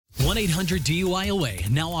1-800-DUI-OA,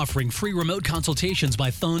 now offering free remote consultations by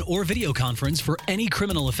phone or video conference for any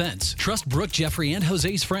criminal offense. Trust Brooke, Jeffrey, and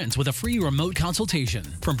Jose's friends with a free remote consultation.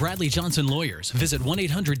 From Bradley Johnson Lawyers, visit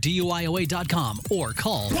 1-800-DUIOA.com or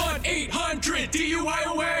call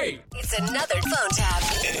 1-800-DUIOA. It's another phone tap.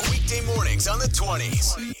 Weekday mornings on the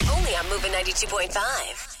 20s. Only on Moving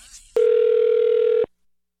 92.5.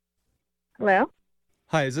 Hello?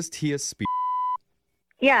 Hi, is this Tia Speed?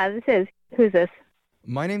 Yeah, this is. Who's this?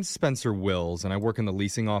 My name's Spencer Wills, and I work in the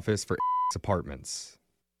leasing office for Apartments.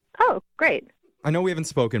 Oh, great. I know we haven't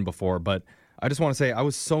spoken before, but I just want to say I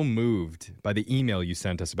was so moved by the email you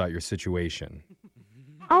sent us about your situation.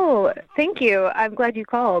 Oh, thank you. I'm glad you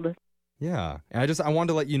called. Yeah, and I wanted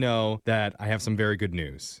to let you know that I have some very good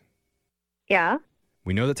news. Yeah?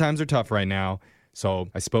 We know that times are tough right now, so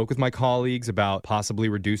I spoke with my colleagues about possibly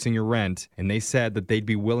reducing your rent, and they said that they'd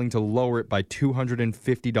be willing to lower it by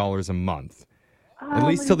 $250 a month, at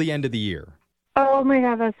least till the end of the year. Oh, my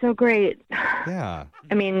God, that's so great. Yeah.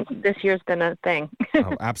 I mean, this year's been a thing.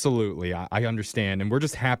 Oh, absolutely. I understand, and we're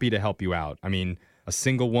just happy to help you out. I mean, a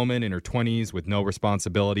single woman in her 20s with no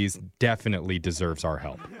responsibilities definitely deserves our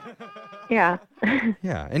help. Yeah.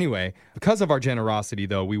 Yeah, anyway, because of our generosity,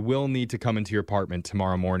 though, we will need to come into your apartment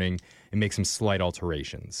tomorrow morning and make some slight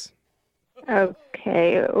alterations.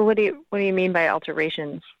 Okay. What do you mean by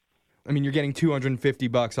alterations? I mean, you're getting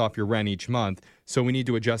 $250 off your rent each month, so we need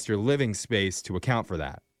to adjust your living space to account for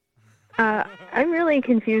that. I'm really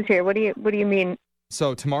confused here. What do you mean?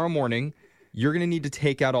 So tomorrow morning, you're going to need to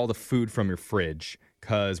take out all the food from your fridge,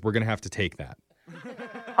 because we're going to have to take that.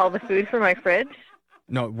 All the food from my fridge?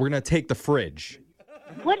 No, we're going to take the fridge.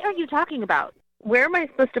 What are you talking about? Where am I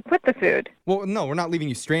supposed to put the food? Well, no, we're not leaving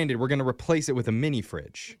you stranded. We're going to replace it with a mini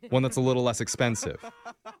fridge, one that's a little less expensive.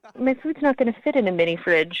 My food's not going to fit in a mini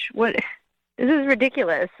fridge. What? This is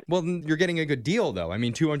ridiculous. Well, you're getting a good deal, though. I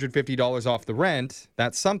mean, $250 off the rent,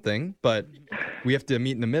 that's something, but we have to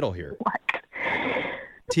meet in the middle here. What?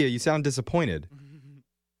 Tia, you sound disappointed.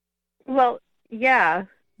 Well, yeah.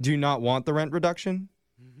 Do you not want the rent reduction?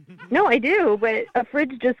 No, I do, but a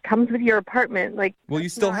fridge just comes with your apartment. Well, you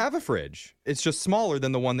still have a fridge. It's just smaller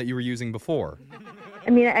than the one that you were using before. I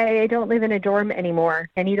mean, I don't live in a dorm anymore.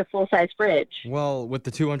 I need a full-size fridge. Well, with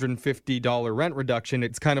the $250 rent reduction,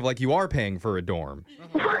 it's kind of like you are paying for a dorm.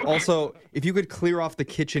 Also, if you could clear off the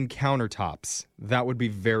kitchen countertops, that would be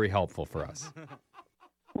very helpful for us.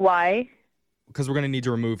 Why? Because we're going to need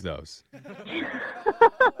to remove those.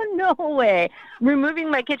 No way.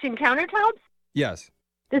 Removing my kitchen countertops? Yes.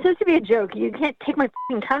 This has to be a joke. You can't take my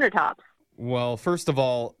f***ing countertops. Well, first of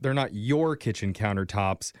all, they're not your kitchen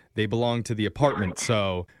countertops. They belong to the apartment,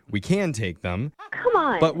 so we can take them. Come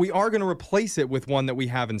on. But we are going to replace it with one that we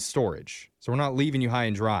have in storage. So we're not leaving you high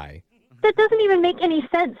and dry. That doesn't even make any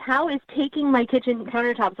sense. How is taking my kitchen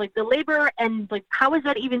countertops, the labor, and how is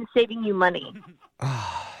that even saving you money?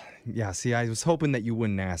 Yeah, see, I was hoping that you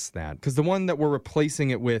wouldn't ask that. Because the one that we're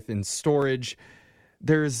replacing it with in storage,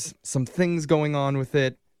 there's some things going on with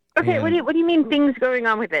it. Okay, and, what do you mean things going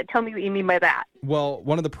on with it? Tell me what you mean by that. Well,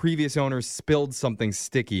 one of the previous owners spilled something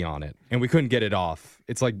sticky on it, and we couldn't get it off.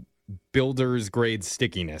 It's like builder's grade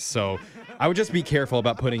stickiness. So I would just be careful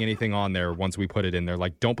about putting anything on there once we put it in there.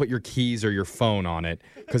 Don't put your keys or your phone on it,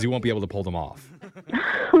 because you won't be able to pull them off.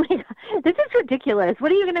 Oh my God, this is ridiculous.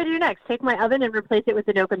 What are you going to do next? Take my oven and replace it with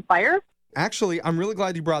an open fire? Actually, I'm really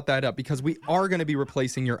glad you brought that up, because we are going to be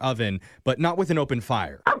replacing your oven, but not with an open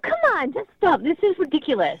fire. Oh, come on. Just stop. This is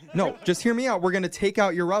ridiculous. No, just hear me out. We're going to take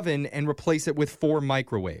out your oven and replace it with 4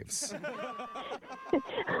 microwaves.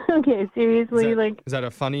 Okay, seriously? Is that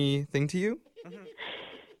a funny thing to you?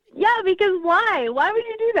 Yeah, because why? Why would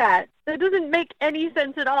you do that? That doesn't make any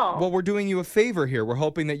sense at all. Well, we're doing you a favor here. We're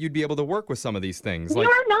hoping that you'd be able to work with some of these things.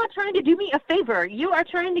 You're not trying to do me a favor. You are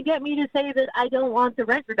trying to get me to say that I don't want the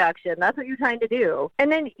rent reduction. That's what you're trying to do.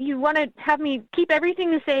 And then you want to have me keep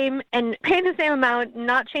everything the same and pay the same amount and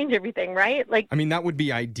not change everything, right? I mean, that would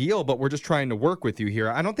be ideal, but we're just trying to work with you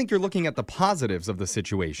here. I don't think you're looking at the positives of the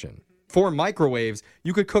situation. 4 microwaves,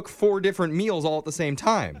 you could cook 4 different meals all at the same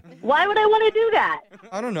time. Why would I want to do that?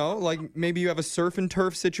 I don't know, maybe you have a surf and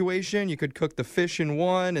turf situation. You could cook the fish in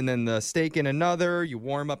one and then the steak in another. You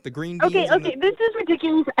warm up the green beans. Okay, this is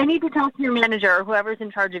ridiculous. I need to talk to your manager or whoever's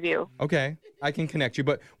in charge of you. Okay, I can connect you,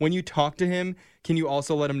 but when you talk to him, can you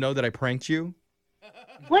also let him know that I pranked you?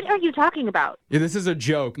 What are you talking about? Yeah, this is a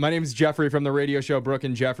joke. My name's Jeffrey from the radio show Brooke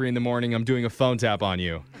and Jeffrey in the Morning. I'm doing a phone tap on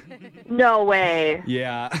you. No way.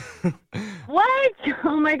 Yeah. What?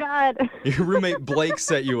 Oh, my God. Your roommate Blake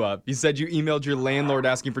set you up. He said you emailed your landlord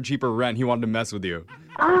asking for cheaper rent. He wanted to mess with you.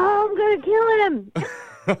 Oh, I'm going to kill him.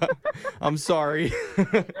 I'm sorry.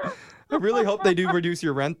 I really hope they do reduce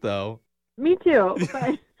your rent, though. Me too,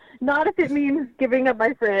 but not if it means giving up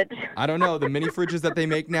my fridge. I don't know. The mini fridges that they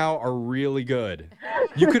make now are really good.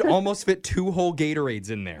 You could almost fit 2 whole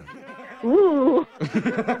Gatorades in there. Ooh.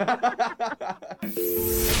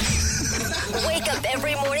 Wake up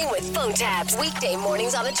every morning with phone taps. Weekday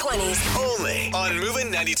mornings on the 20s. Only on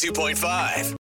Moving 92.5.